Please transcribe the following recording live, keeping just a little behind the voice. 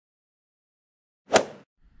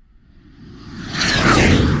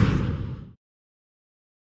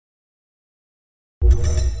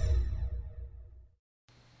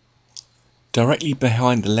Directly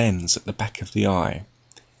behind the lens at the back of the eye,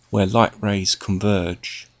 where light rays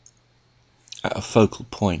converge at a focal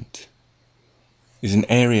point, is an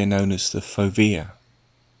area known as the fovea.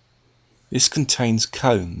 This contains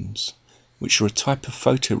cones, which are a type of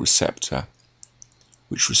photoreceptor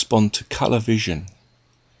which respond to colour vision,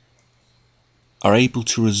 are able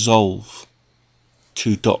to resolve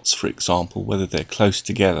two dots, for example, whether they're close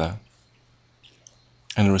together,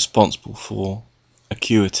 and are responsible for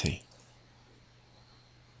acuity.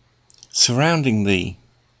 Surrounding the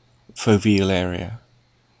foveal area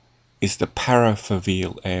is the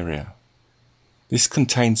parafoveal area. This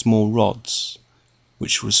contains more rods,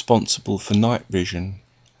 which are responsible for night vision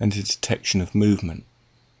and the detection of movement.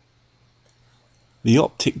 The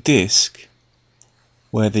optic disc,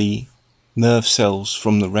 where the nerve cells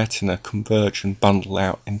from the retina converge and bundle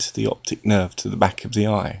out into the optic nerve to the back of the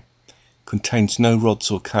eye, contains no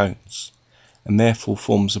rods or cones, and therefore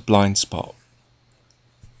forms a blind spot.